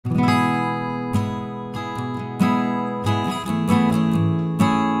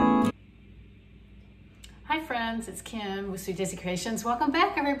friends, it's Kim with Sweet Daisy Creations. Welcome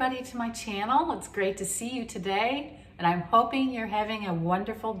back everybody to my channel. It's great to see you today and I'm hoping you're having a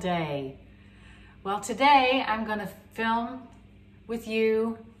wonderful day. Well, today I'm going to film with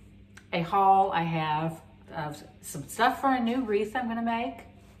you a haul I have of some stuff for a new wreath I'm going to make.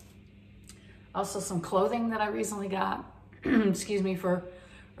 Also some clothing that I recently got, excuse me, for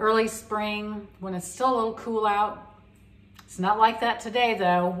early spring when it's still a little cool out. It's not like that today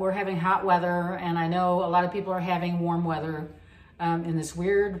though. We're having hot weather and I know a lot of people are having warm weather in this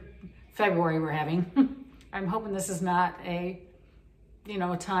weird February we're having. I'm hoping this is not a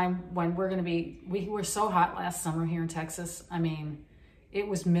time when we're going to be, we were so hot last summer here in Texas. I mean, it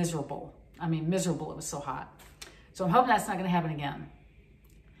was miserable. I mean, miserable, it was so hot. So I'm hoping that's not going to happen again.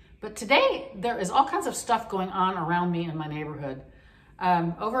 But today there is all kinds of stuff going on around me in my neighborhood.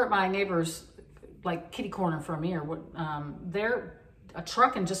 Over at my neighbor's like kitty corner from me or what, a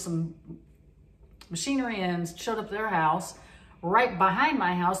truck and just some machinery and showed up at their house. Right behind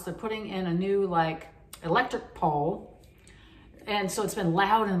my house, they're putting in a new like electric pole. And so it's been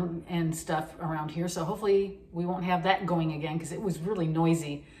loud and stuff around here. So hopefully we won't have that going again because it was really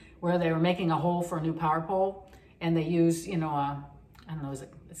noisy where they were making a hole for a new power pole. And they used, I don't know,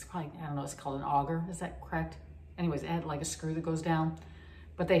 it's called an auger. Is that correct? Anyways, it had like a screw that goes down.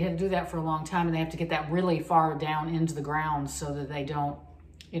 But they had to do that for a long time and they have to get that really far down into the ground so that they don't,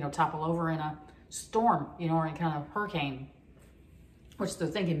 topple over in a storm, or any kind of hurricane. Which they're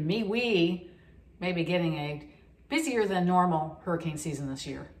thinking we may be getting a busier than normal hurricane season this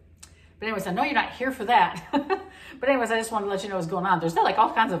year. But anyways, I know you're not here for that. But anyways, I just wanted to let you know what's going on. There's like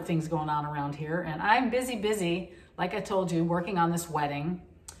all kinds of things going on around here. And I'm busy, like I told you, working on this wedding.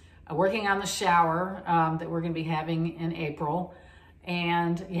 Working on the shower that we're going to be having in April.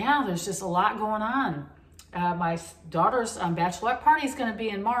 And yeah, there's just a lot going on. My daughter's bachelorette party is going to be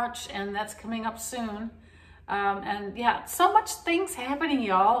in March and that's coming up soon. And yeah, so much things happening,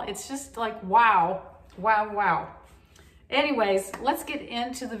 y'all. It's just like, wow. Anyways, let's get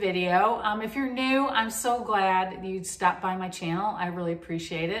into the video. If you're new, I'm so glad you stopped by my channel. I really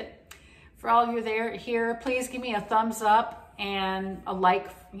appreciate it. For all of you here, please give me a thumbs up and a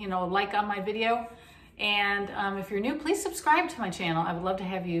like, like on my video. And if you're new, please subscribe to my channel. I would love to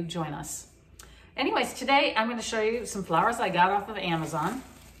have you join us. Anyways, today I'm going to show you some flowers I got off of Amazon.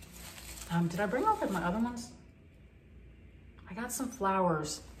 Did I bring over my other ones? I got some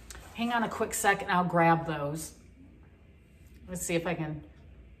flowers. Hang on a quick second, I'll grab those. Let's see if I can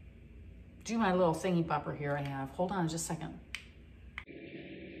do my little thingy bopper here I have. Hold on just a second.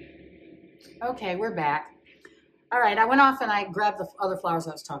 Okay, we're back. All right, I went off and I grabbed the other flowers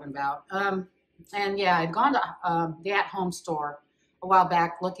I was talking about. And yeah, I'd gone to the at-home store a while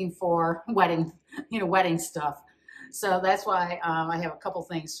back looking for wedding stuff. So that's why I have a couple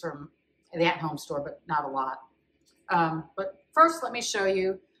things from the at-home store, but not a lot. But first, let me show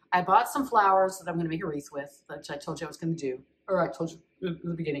you. I bought some flowers that I'm going to make a wreath with, which I told you I was going to do, or I told you in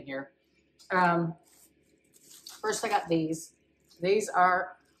the beginning here. First, I got these. These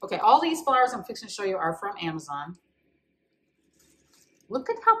are, okay, all these flowers I'm fixing to show you are from Amazon. Look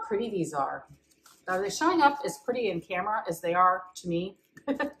at how pretty these are. Are they showing up as pretty in camera as they are to me?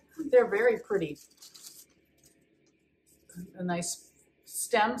 They're very pretty. A nice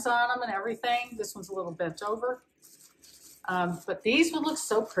stems on them and everything. This one's a little bent over. But these would look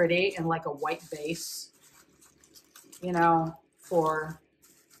so pretty in like a white base, for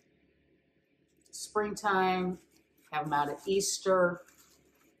springtime. Have them out at Easter.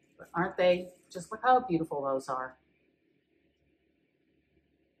 But aren't they? Just look how beautiful those are.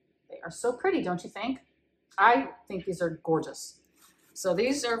 They are so pretty, don't you think? I think these are gorgeous. So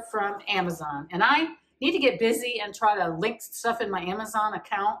these are from Amazon. And I need to get busy and try to link stuff in my Amazon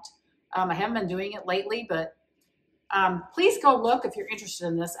account. I haven't been doing it lately, but please go look if you're interested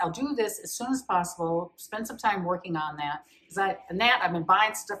in this. I'll do this as soon as possible. Spend some time working on that. I've been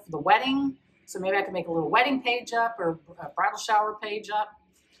buying stuff for the wedding. So maybe I can make a little wedding page up or a bridal shower page up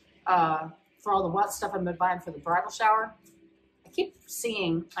for all the stuff I've been buying for the bridal shower. I keep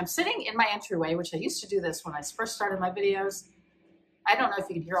seeing, I'm sitting in my entryway, which I used to do this when I first started my videos. I don't know if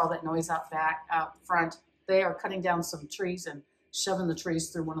you can hear all that noise out front. They are cutting down some trees and shoving the trees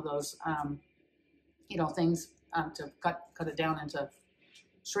through one of those, things to cut it down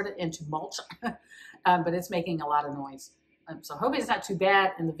shred it into mulch. But it's making a lot of noise. So I hope it's not too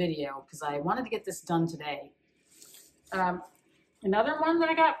bad in the video because I wanted to get this done today. Another one that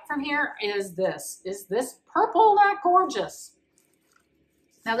I got from here is this. Is this purple not gorgeous?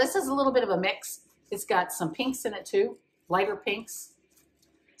 Now this is a little bit of a mix. It's got some pinks in it too, lighter pinks.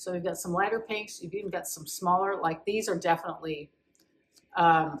 So we've got some lighter pinks. You've even got some smaller, like these are definitely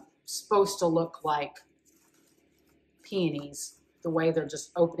supposed to look like peonies, the way they're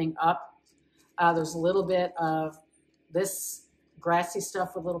just opening up. There's a little bit of this grassy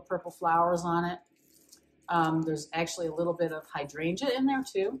stuff with little purple flowers on it. There's actually a little bit of hydrangea in there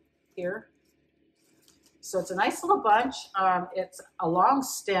too, here. So it's a nice little bunch. It's a long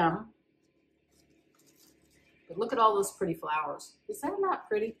stem. But look at all those pretty flowers. Is that not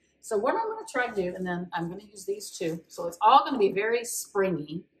pretty? So what I'm going to try to do, and then I'm going to use these two. So it's all going to be very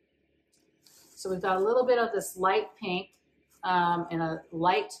springy. So we've got a little bit of this light pink and a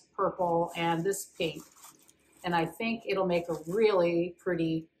light purple and this pink. And I think it'll make a really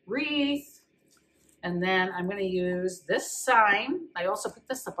pretty wreath. And then I'm going to use this sign. I also picked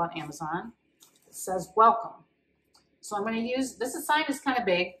this up on Amazon. It says welcome. So I'm going to use, this sign is kind of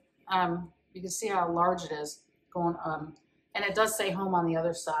big. You can see how large it is going, and it does say home on the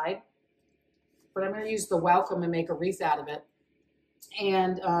other side. But I'm going to use the welcome and make a wreath out of it.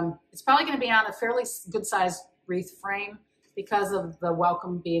 And it's probably going to be on a fairly good sized wreath frame because of the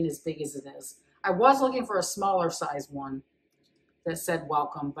welcome being as big as it is. I was looking for a smaller size one that said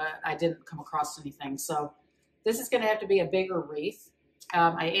welcome, but I didn't come across anything. So this is going to have to be a bigger wreath.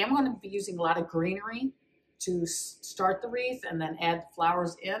 I am going to be using a lot of greenery to start the wreath and then add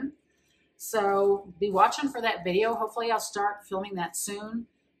flowers in. So be watching for that video. Hopefully I'll start filming that soon.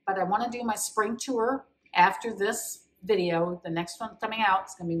 But I want to do my spring tour after this video. The next one coming out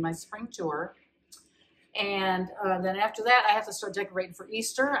is going to be my spring tour. And then after that, I have to start decorating for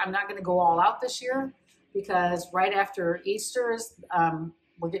Easter. I'm not going to go all out this year because right after Easter is,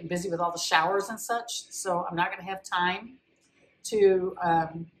 we're getting busy with all the showers and such. So I'm not going to have time to,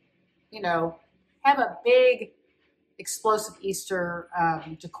 you know, have a big explosive Easter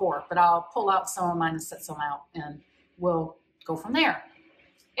decor. But I'll pull out some of mine and set some out and we'll go from there.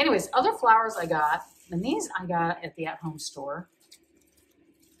 Anyways, other flowers I got, and these I got at the at-home store.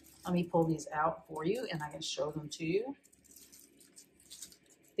 Let me pull these out for you and I can show them to you.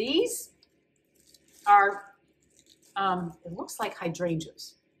 These are, it looks like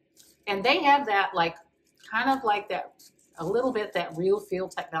hydrangeas. And they have that like, kind of like that, a little bit that real feel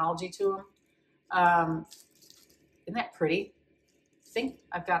technology to them. Isn't that pretty? I think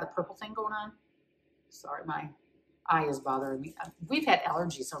I've got a purple thing going on. Sorry, my eye is bothering me. We've had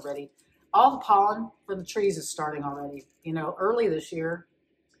allergies already. All the pollen from the trees is starting already, you know, early this year.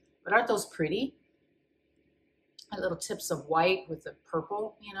 But aren't those pretty? Little tips of white with the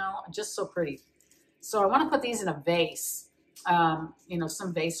purple, you know, just so pretty. So I want to put these in a vase, you know,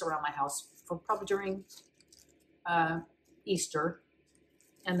 some vase around my house for probably during Easter.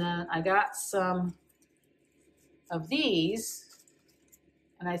 And then I got some of these,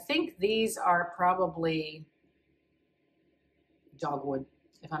 and I think these are probably dogwood,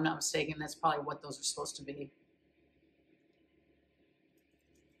 if I'm not mistaken. That's probably what those are supposed to be.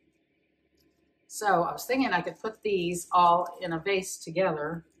 So I was thinking I could put these all in a vase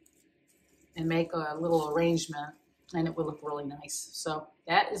together and make a little arrangement, and it would look really nice. So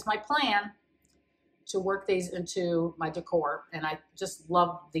that is my plan, to work these into my decor. And I just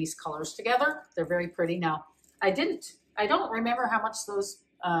love these colors together. They're very pretty. Now, I don't remember how much those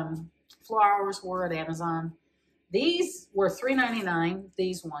flowers were at Amazon. These were $3.99.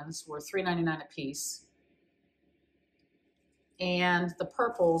 These ones were $3.99 a piece. And the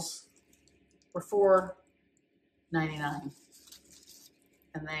purples were $4.99.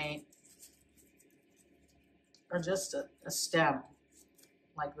 And they are just a stem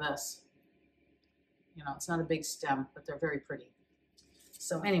like this. You know, it's not a big stem, but they're very pretty.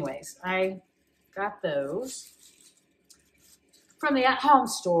 So anyways, I got those from the at-home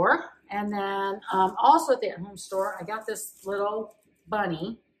store. And then also at the at-home store, I got this little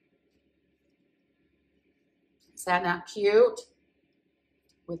bunny. Is that not cute?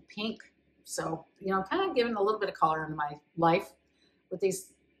 With pink. So, you know, kind of giving a little bit of color into my life with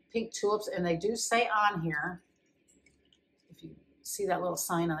these pink tulips. And they do say on here, if you see that little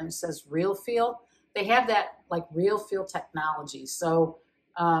sign on there, it says real feel. They have that like real feel technology. So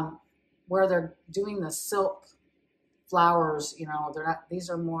where they're doing the silk flowers, you know, they're not, these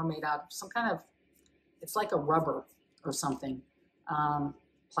are more made out of some kind of, it's like a rubber or something,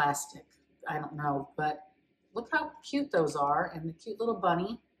 plastic. I don't know, but look how cute those are. And the cute little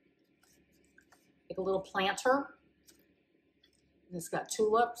bunny. Like a little planter. And it's got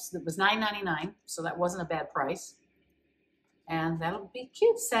tulips. That was $9.99, so that wasn't a bad price. And that'll be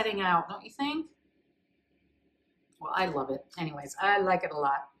cute setting out, don't you think? Well, I love it. Anyways, I like it a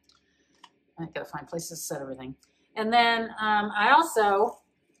lot. I gotta find places to set everything. And then I also,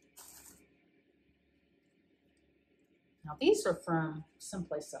 now these are from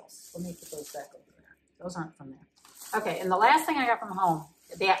someplace else. Let me put those back over there. Those aren't from there. Okay, and the last thing I got from home,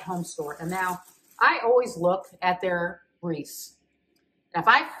 the at-home store, and now I always look at their wreaths. If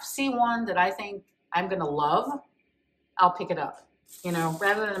I see one that I think I'm going to love, I'll pick it up, you know,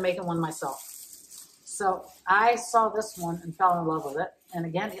 rather than making one myself. So I saw this one and fell in love with it. And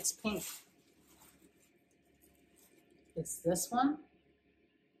again, it's pink. It's this one.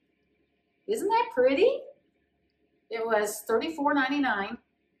 Isn't that pretty? It was $34.99.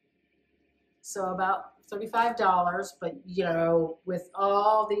 So about $35, but you know, with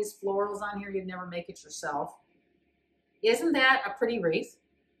all these florals on here, you'd never make it yourself. Isn't that a pretty wreath?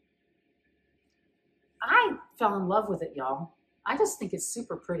 I fell in love with it, y'all. I just think it's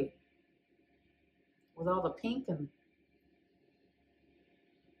super pretty. With all the pink and,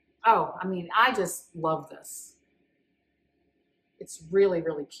 oh, I mean, I just love this. It's really,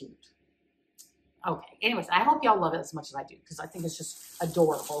 really cute. Okay, anyways, I hope y'all love it as much as I do, because I think it's just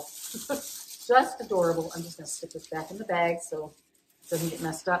adorable. Just adorable. I'm just going to stick this back in the bag so it doesn't get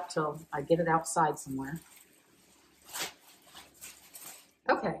messed up till I get it outside somewhere.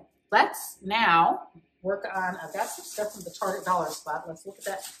 Okay, let's now work on, I've got some stuff from the Target dollar spot. Let's look at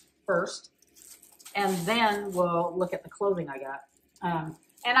that first. And then we'll look at the clothing I got.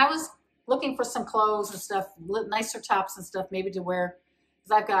 And I was looking for some clothes and stuff, nicer tops and stuff maybe to wear.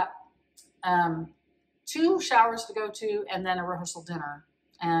 Because I've got 2 showers to go to and then a rehearsal dinner.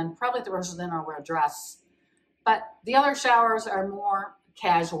 And probably at the rehearsal dinner I'll wear a dress. But the other showers are more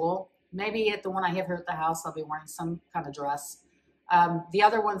casual. Maybe at the one I have here at the house, I'll be wearing some kind of dress. The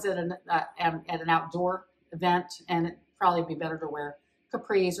other one's at an outdoor event, and it'd probably be better to wear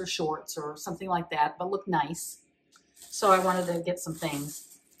capris or shorts or something like that, but look nice. So I wanted to get some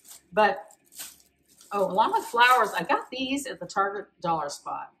things. But, oh, along with flowers, I got these at the Target dollar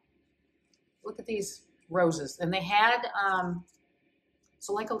spot. Look at these roses. And they had,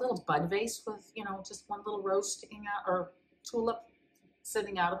 so like a little bud vase with, you know, just one little rose sticking out, or tulip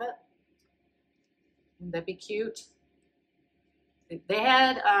sitting out of it. Wouldn't that be cute? They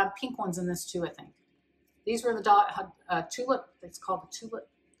had pink ones in this too, I think. These were the tulip, it's called the tulip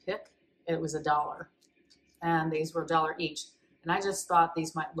pick. It was $1. And these were $1 each. And I just thought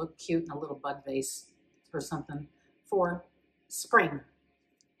these might look cute in a little bud vase or something for spring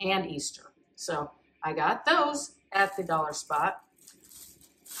and Easter. So I got those at the dollar spot.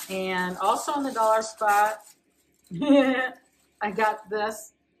 And also in the dollar spot, I got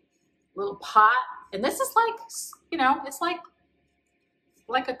this little pot. And this is like, you know, it's like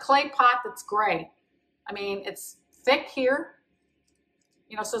a clay pot that's gray. I mean, it's thick here,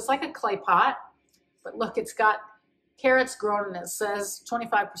 you know, so it's like a clay pot. But look, it's got carrots grown, and it says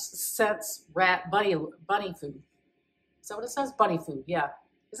 25% bunny food. Is that what it says? Bunny food, yeah.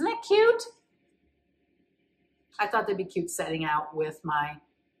 Isn't that cute? I thought they'd be cute setting out with my,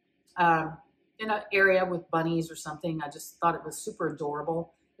 in an area with bunnies or something. I just thought it was super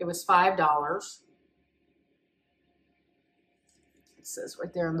adorable. It was $5. It says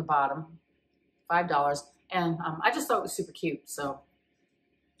right there on the bottom, $5. And I just thought it was super cute, so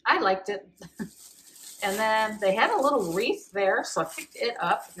I liked it. And then they had a little wreath there, so I picked it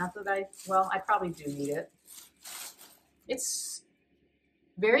up. Not that I probably do need it. It's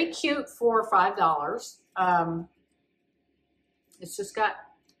very cute for $5. It's just got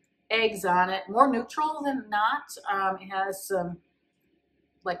eggs on it, more neutral than not. It has some,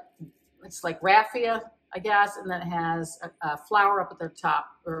 it's like raffia, I guess, and then it has a flower up at the top,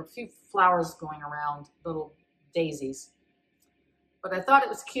 or a few flowers going around, little daisies. But I thought it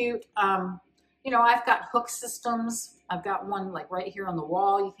was cute. You know, I've got hook systems. I've got one like right here on the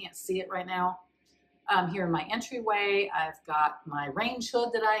wall. You can't see it right now. Here in my entryway, I've got my range hood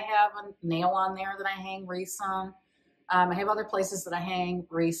that I have a nail on there that I hang wreaths on. I have other places that I hang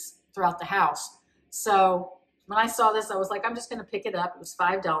wreaths throughout the house. So when I saw this, I was like, I'm just going to pick it up. It was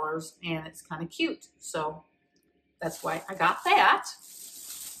 $5, and it's kind of cute. So that's why I got that.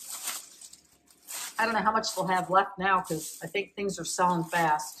 I don't know how much they'll have left now, because I think things are selling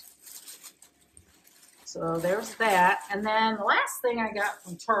fast. So there's that. And then the last thing I got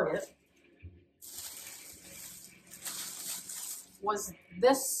from Target was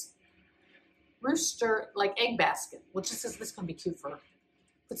this rooster, like egg basket, which this is going to be cute for,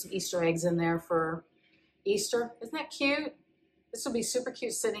 put some Easter eggs in there for Easter. Isn't that cute? This will be super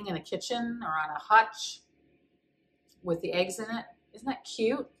cute sitting in a kitchen or on a hutch with the eggs in it. Isn't that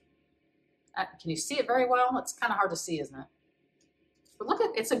cute? Can you see it very well? It's kind of hard to see, isn't it? But look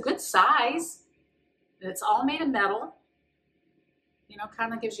at, it's a good size. It's all made of metal. You know,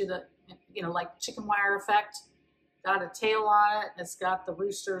 kind of gives you the, you know, like chicken wire effect. Got a tail on it. It's got the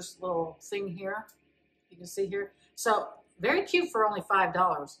rooster's little thing here. You can see here. So very cute for only $5.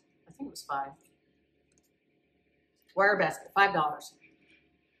 I think it was $5. Wire basket, $5.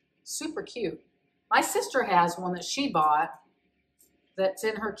 Super cute. My sister has one that she bought that's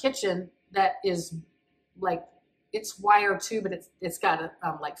in her kitchen that is like, it's wire too, but it's got a,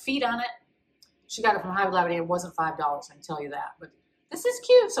 like feet on it. She got it from Hobby Lobby and it wasn't $5, I can tell you that. But this is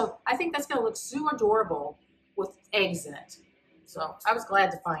cute, so I think that's gonna look so adorable with eggs in it. So I was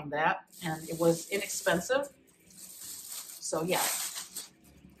glad to find that, and it was inexpensive. So yeah,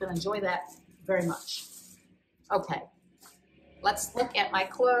 gonna enjoy that very much. Okay, let's look at my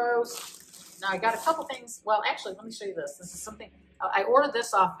clothes. Now I got a couple things. Well, actually, let me show you this. This is something, I ordered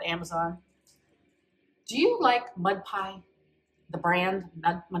this off of Amazon. Do you like mud pie? The brand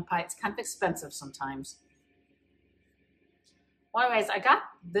mud pie, it's kind of expensive sometimes. Well, anyways, I got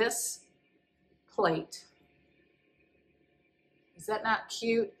this plate. Is that not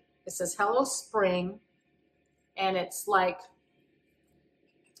cute? It says Hello Spring, and it's like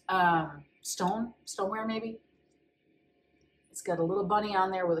stoneware maybe. It's got a little bunny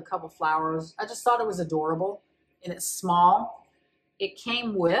on there with a couple flowers. I just thought it was adorable, and it's small. It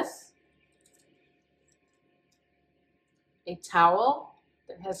came with a towel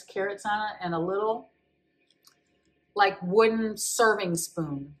that has carrots on it and a little like wooden serving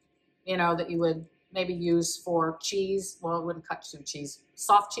spoon, you know, that you would maybe use for cheese. Well, it wouldn't cut through cheese.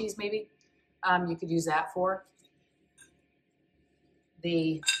 Soft cheese maybe. You could use that for.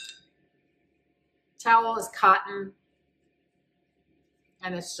 The towel is cotton,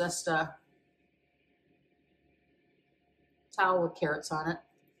 and it's just a towel with carrots on it.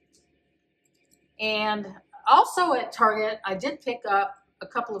 And also at Target, I did pick up a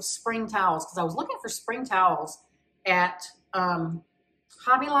couple of spring towels because I was looking for spring towels at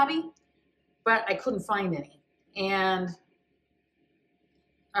Hobby Lobby, but I couldn't find any. And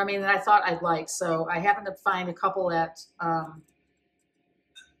I mean, I thought I'd like, so I happened to find a couple at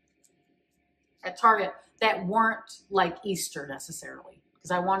Target that weren't like Easter necessarily, because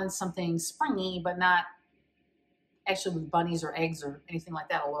I wanted something springy, but not actually with bunnies or eggs or anything like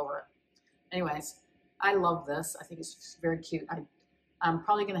that all over it. Anyways, I love this. I think it's very cute. I'm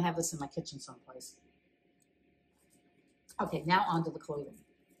probably going to have this in my kitchen someplace. Okay, now on to the clothing.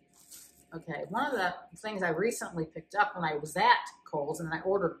 Okay, one of the things I recently picked up when I was at Kohl's, and then I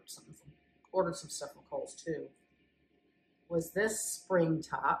ordered some stuff from Kohl's too, was this spring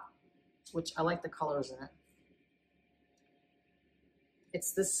top, which I like the colors in it.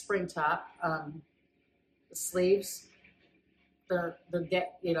 It's this spring top. The sleeves, they're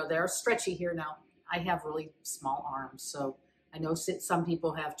stretchy here. Now I have really small arms, so I know some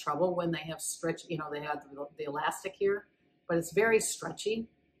people have trouble when they have stretch. You know, they have the elastic here, but it's very stretchy.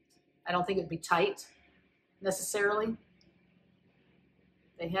 I don't think it'd be tight necessarily.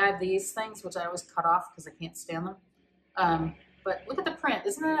 They have these things, which I always cut off because I can't stand them. But look at the print.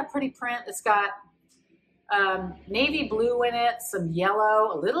 Isn't that a pretty print? It's got navy blue in it, some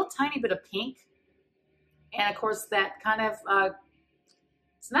yellow, a little tiny bit of pink. And of course that kind of,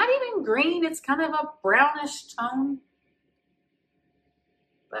 it's not even green. It's kind of a brownish tone.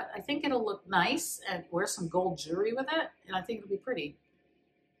 But I think it'll look nice and wear some gold jewelry with it. And I think it'll be pretty.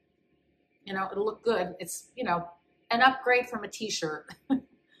 You know, it'll look good. It's, you know, an upgrade from a t-shirt.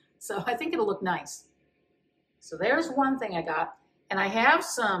 So I think it'll look nice. So there's one thing I got. And I have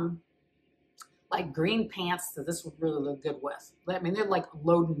some like green pants that this would really look good with. I mean, they're like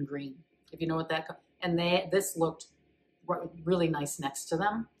Loden green, if you know what that, and this looked really nice next to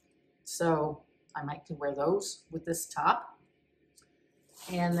them. So I might could wear those with this top.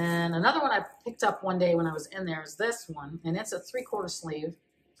 And then another one I picked up one day when I was in there is this one, and it's a 3/4 sleeve.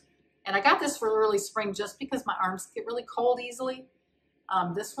 And I got this for early spring just because my arms get really cold easily.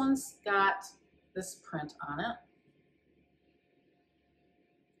 This one's got this print on it.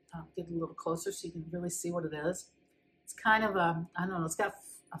 I'll get a little closer so you can really see what it is. It's kind of a, I don't know, it's got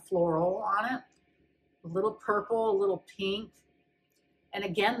a floral on it. A little purple, a little pink. And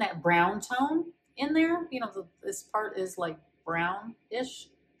again, that brown tone in there. You know, this part is like brown-ish.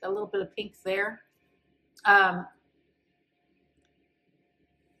 Got a little bit of pink there.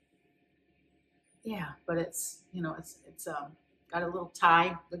 Yeah, but it's, you know, it's got a little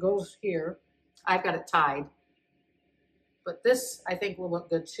tie that goes here. I've got it tied. But this, I think, will look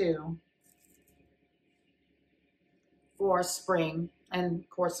good too for spring. And of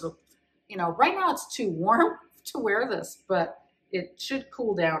course, it'll, you know, right now it's too warm to wear this, but it should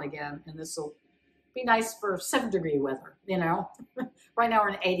cool down again. And this will be nice for 7-degree weather, you know. Right now we're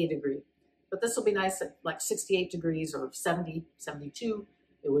in 80 degree. But this will be nice at like 68 degrees or 70, 72.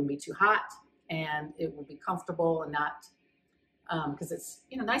 It wouldn't be too hot. And it will be comfortable and not, because it's,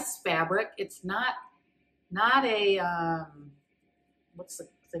 you know, nice fabric. It's not a, what's the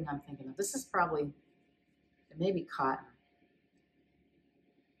thing I'm thinking of? This is probably, it may be cotton.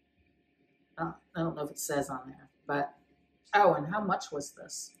 I don't know if it says on there, but, oh, and how much was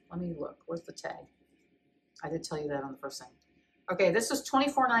this? Let me look. Where's the tag? I did tell you that on the first thing. Okay, this was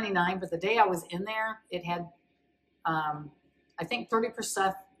 $24.99, but the day I was in there, it had, I think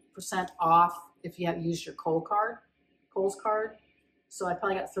 30% off if you have used your Kohl's card. So I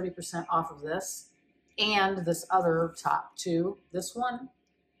probably got 30% off of this and this other top too. This one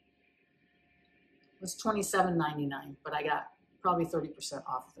was $27.99, but I got probably 30%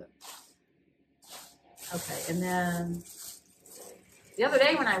 off of it. Okay, and then the other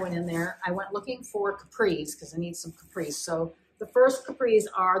day when I went in there, I went looking for capris because I need some capris. So the first capris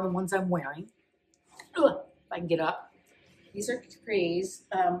are the ones I'm wearing. Ugh, if I can get up. These are capris.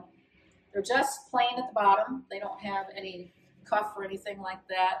 They're just plain at the bottom. They don't have any cuff or anything like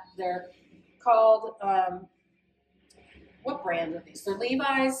that. They're called, what brand are these? They're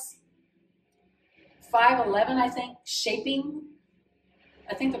Levi's 511, I think, Shaping.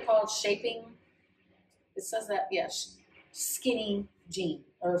 I think they're called Shaping. It says that, yes, skinny jean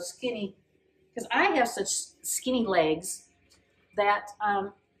or skinny, because I have such skinny legs that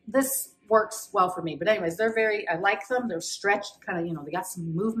this works well for me. But anyways, they're very, I like them. They're stretched, kind of, you know, they got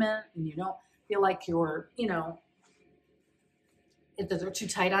some movement and you don't feel like you're, you know, if they're too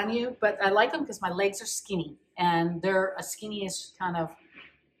tight on you. But I like them because my legs are skinny and they're a skinny-ish kind of,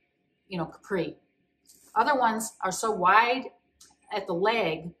 you know, capri. Other ones are so wide at the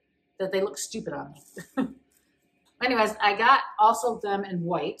leg that they look stupid on me. Anyways, I got also them in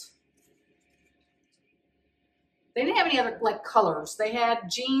white. They didn't have any other like colors. They had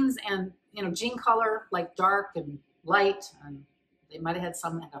jeans and, you know, jean color, like dark and light, and they might have had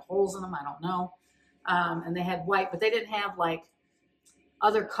some that had holes in them, I don't know. And they had white, but they didn't have like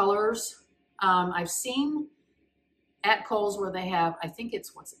other colors. I've seen at Kohl's where they have, I think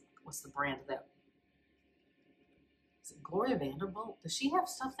it's, what's the brand of that? Is it Gloria Vanderbilt? Does she have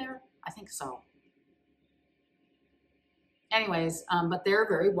stuff there? I think so. Anyways, but they're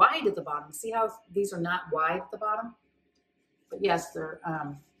very wide at the bottom. See how these are not wide at the bottom? But yes, they're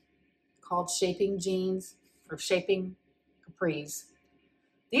called Shaping jeans or Shaping capris.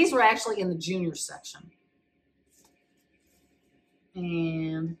 These were actually in the junior section.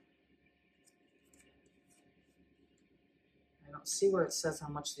 And I don't see where it says how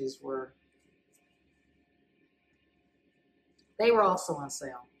much these were. They were also on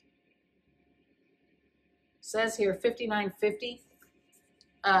sale. Says here $59.50,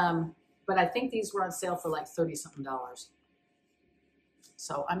 but I think these were on sale for like $30-something.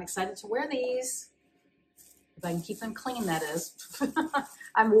 So I'm excited to wear these. If I can keep them clean, that is.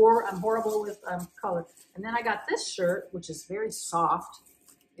 I'm horrible with color. And then I got this shirt, which is very soft.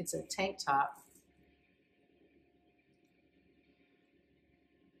 It's a tank top.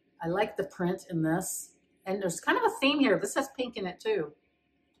 I like the print in this. And there's kind of a theme here. This has pink in it too.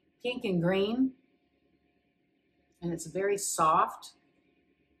 Pink and green. And it's very soft.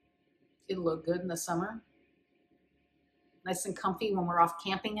 It'll look good in the summer. Nice and comfy when we're off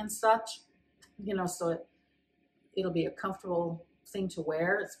camping and such. You know, so it'll be a comfortable thing to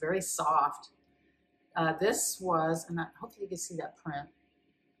wear. It's very soft. This was, and hopefully you can see that print.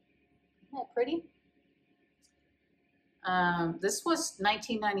 Isn't that pretty? This was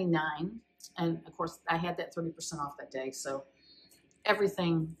 $19.99. And of course, I had that 30% off that day. So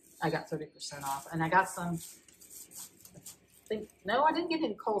everything, I got 30% off. And I got some... No, I didn't get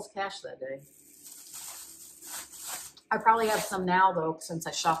any Kohl's Cash that day. I probably have some now, though, since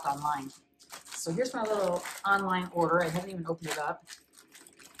I shopped online. So here's my little online order. I haven't even opened it up.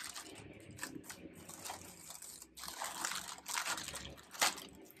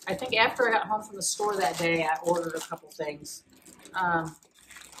 I think after I got home from the store that day, I ordered a couple things. I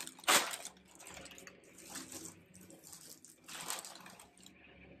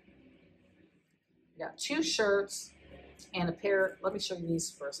got 2 shirts. And a pair, let me show you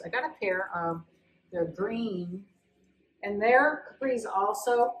these first. I got a pair of, they're green, and they're capris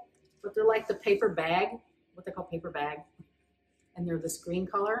also, but they're like the paper bag, what they call paper bag. And they're this green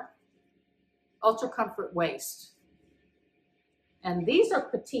color. Ultra Comfort waist. And these are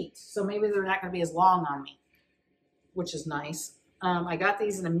petite, so maybe they're not gonna be as long on me, which is nice. I got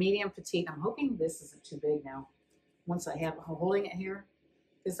these in a medium petite. I'm hoping this isn't too big now. Once I have, I'm holding it here.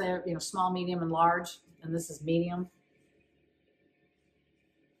 Because they're, you know, small, medium, and large, and this is medium.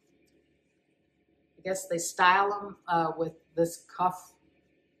 I guess they style them with this cuffed,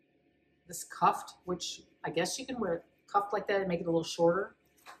 which I guess you can wear it cuffed like that and make it a little shorter.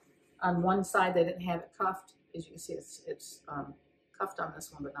 On one side, they didn't have it cuffed. As you can see, it's cuffed on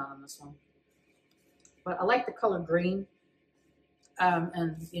this one, but not on this one. But I like the color green.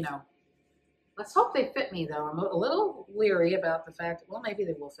 And, you know, let's hope they fit me, though. I'm a little leery about the fact, well, maybe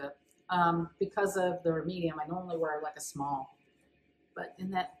they will fit. because of the medium. I normally wear like a small, but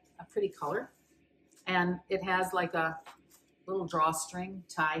isn't that a pretty color? And it has like a little drawstring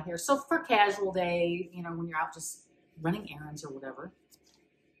tie here. So for casual day, you know, when you're out just running errands or whatever,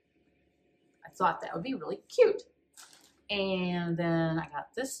 I thought that would be really cute. And then I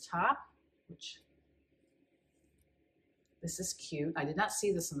got this top, which this is cute. I did not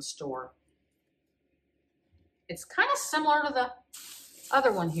see this in the store. It's kind of similar to the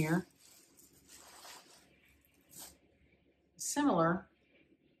other one here. Similar,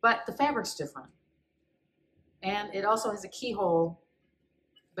 but the fabric's different. And it also has a keyhole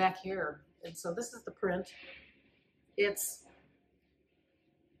back here. And so this is the print. It's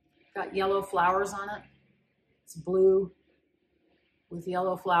got yellow flowers on it. It's blue with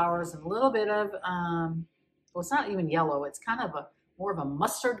yellow flowers and a little bit of, well, it's not even yellow. It's kind of more of a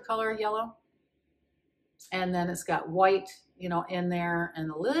mustard color yellow. And then it's got white, you know, in there,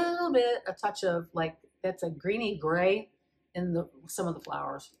 and a little bit, a touch of like, that's a greeny gray in some of the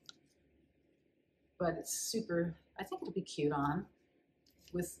flowers. But it's super, I think it'll be cute on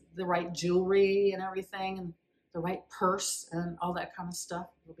with the right jewelry and everything, and the right purse and all that kind of stuff.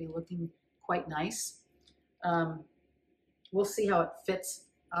 It'll be looking quite nice. We'll see how it fits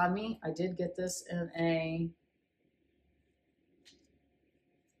on me. I did get this in a,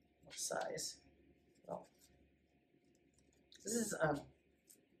 what size? Oh,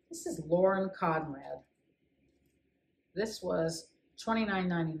 this is Lauren Conrad. This was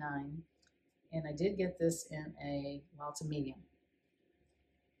 $29.99, and I did get this in a, well, it's a medium.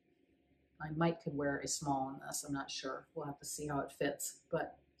 I might could wear a small in this. I'm not sure. We'll have to see how it fits.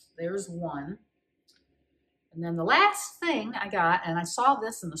 But there's one. And then the last thing I got, and I saw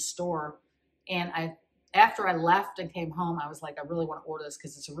this in the store, and after I left and came home, I was like, I really want to order this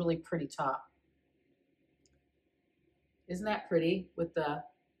because it's a really pretty top. Isn't that pretty with the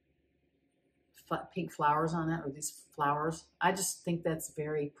pink flowers on it, or these flowers? I just think that's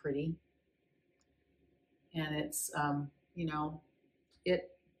very pretty. And it's, you know,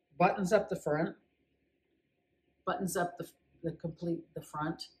 it buttons up the front, buttons up the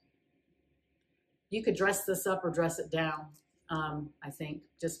front. You could dress this up or dress it down, I think,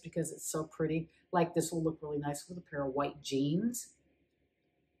 just because it's so pretty. Like this will look really nice with a pair of white jeans.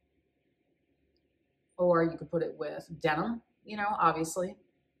 Or you could put it with denim, you know, obviously.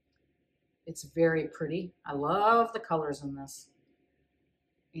 It's very pretty. I love the colors in this.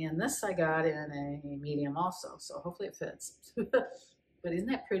 And this I got in a medium also, so hopefully it fits. But isn't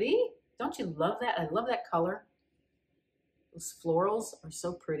that pretty? Don't you love that? I love that color. Those florals are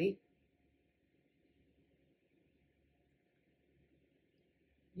so pretty.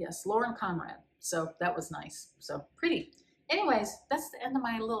 Yes, Lauren Conrad. So that was nice. So pretty. Anyways, that's the end of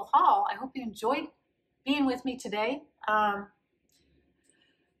my little haul. I hope you enjoyed being with me today.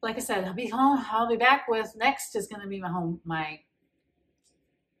 Like I said, I'll be home. I'll be back with, next is going to be my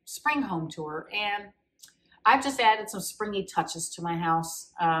spring home tour. And I've just added some springy touches to my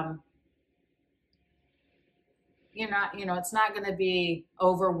house. You know, it's not going to be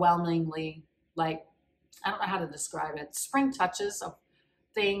overwhelmingly, like, I don't know how to describe it. Spring touches of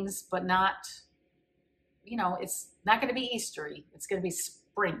things, but not, you know, it's not going to be Eastery. It's going to be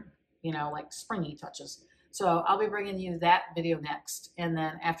spring, you know, like springy touches. So I'll be bringing you that video next. And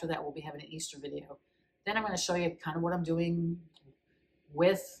then after that, we'll be having an Easter video. Then I'm going to show you kind of what I'm doing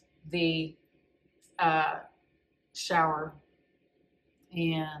with the shower.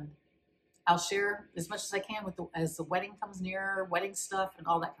 And I'll share as much as I can with as the wedding comes near, wedding stuff and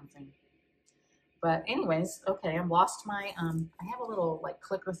all that kind of thing. But anyways, okay, I've lost my, I have a little like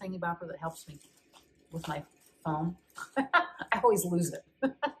clicker thingy bopper that helps me with my phone. I always lose it.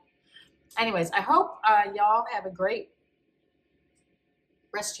 Anyways, I hope y'all have a great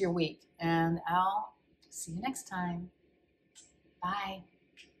rest of your week, and I'll see you next time. Bye.